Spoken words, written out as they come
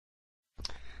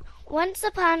Once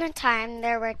upon a time,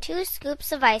 there were 2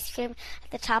 scoops of ice cream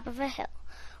at the top of a hill.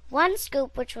 One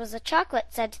scoop, which was a chocolate,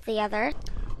 said to the other,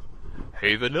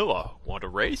 "Hey, Vanilla, want a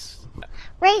race?"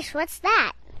 "Race, what's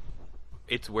that?"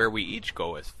 "It's where we each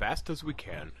go as fast as we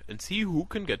can and see who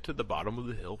can get to the bottom of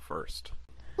the hill first."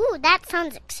 "Ooh, that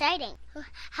sounds exciting.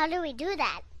 How do we do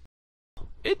that?"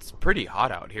 "It's pretty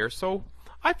hot out here, so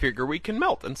I figure we can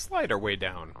melt and slide our way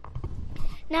down."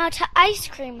 Now, to ice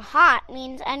cream, hot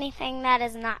means anything that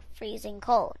is not freezing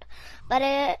cold. But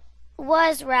it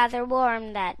was rather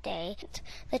warm that day.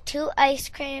 The 2 ice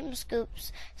cream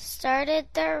scoops started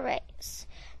their race.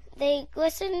 They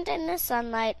glistened in the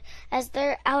sunlight as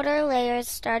their outer layers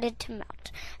started to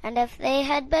melt, and if they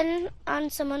had been on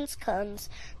someone's cones,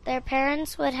 their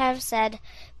parents would have said,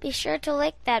 "Be sure to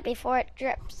lick that before it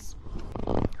drips."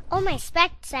 "Oh, my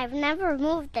specs, I've never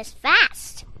moved this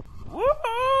fast."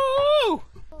 Woo-hoo!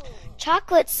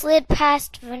 Chocolate slid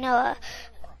past Vanilla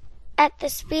at the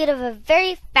speed of a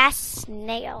very fast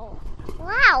snail.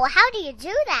 "Wow, how do you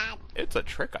do that?" It's a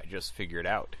trick I just figured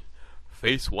out.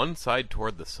 Face one side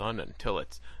toward the sun until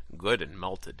it's good and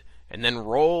melted, and then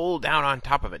roll down on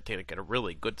top of it to get a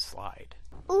really good slide.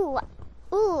 Ooh,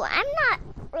 I'm not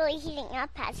really heating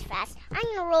up as fast. I'm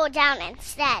going to roll down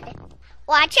instead.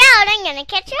 Watch out, I'm going to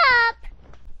catch up.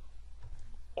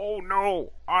 Oh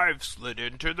no, I've slid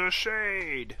into the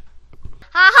shade.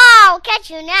 Ha-ha, I'll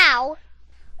catch you now.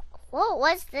 Whoa,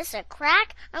 was this a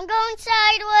crack? I'm going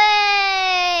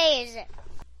sideways.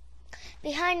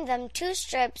 Behind them, 2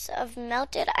 strips of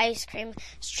melted ice cream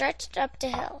stretched up the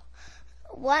hill,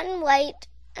 one white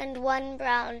and one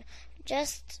brown.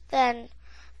 Just then,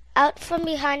 out from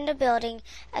behind a building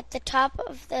at the top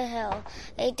of the hill,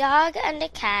 a dog and a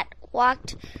cat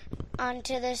walked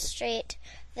onto the street.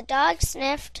 The dog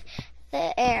sniffed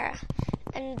the air,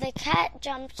 and the cat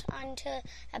jumped onto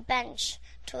a bench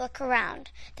to look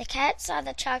around. The cat saw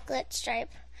the chocolate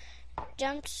stripe,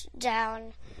 jumped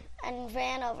down, and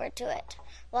ran over to it,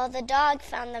 while the dog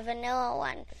found the vanilla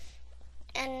one,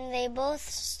 and they both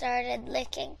started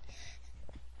licking.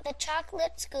 The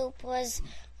chocolate scoop was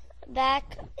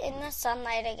back in the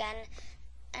sunlight again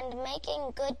and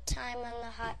making good time on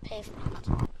the hot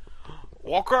pavement.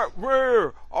 Look at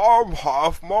me, I'm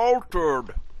half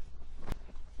melted.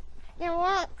 You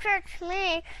won't catch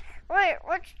me. Wait,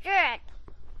 what's that?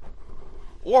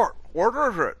 What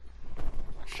is it?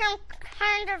 Some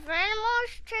kind of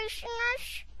animals chasing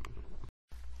us?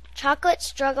 Chocolate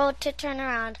struggled to turn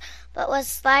around, but was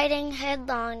sliding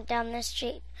headlong down the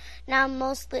street, now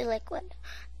mostly liquid.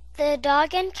 The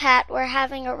dog and cat were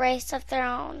having a race of their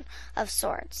own, of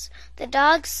sorts. The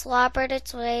dog slobbered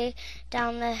its way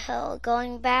down the hill,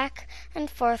 going back and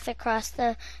forth across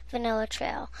the vanilla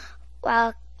trail,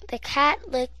 while the cat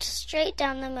licked straight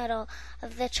down the middle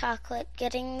of the chocolate,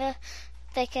 getting the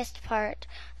thickest part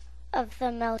of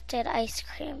the melted ice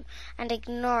cream and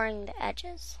ignoring the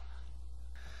edges.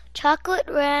 Chocolate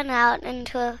ran out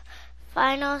into a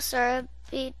final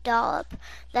syrupy dollop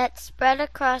that spread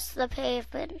across the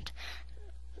pavement.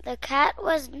 The cat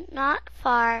was not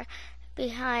far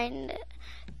behind.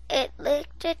 It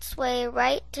licked its way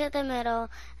right to the middle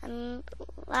and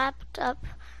lapped up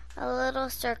a little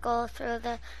circle through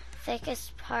the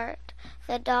thickest part.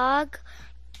 The dog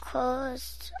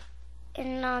closed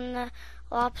in on the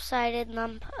lopsided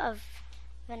lump of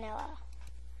vanilla.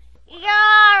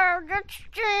 "Yar, that's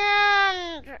the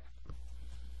end!"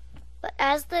 But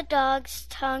as the dog's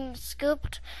tongue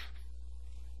scooped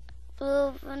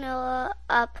blue vanilla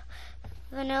up,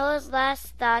 Vanilla's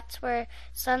last thoughts were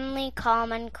suddenly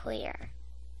calm and clear.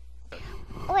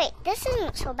 "Wait, this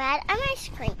isn't so bad. I'm ice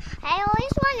cream. I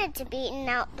always wanted to be eaten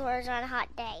outdoors on a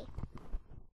hot day."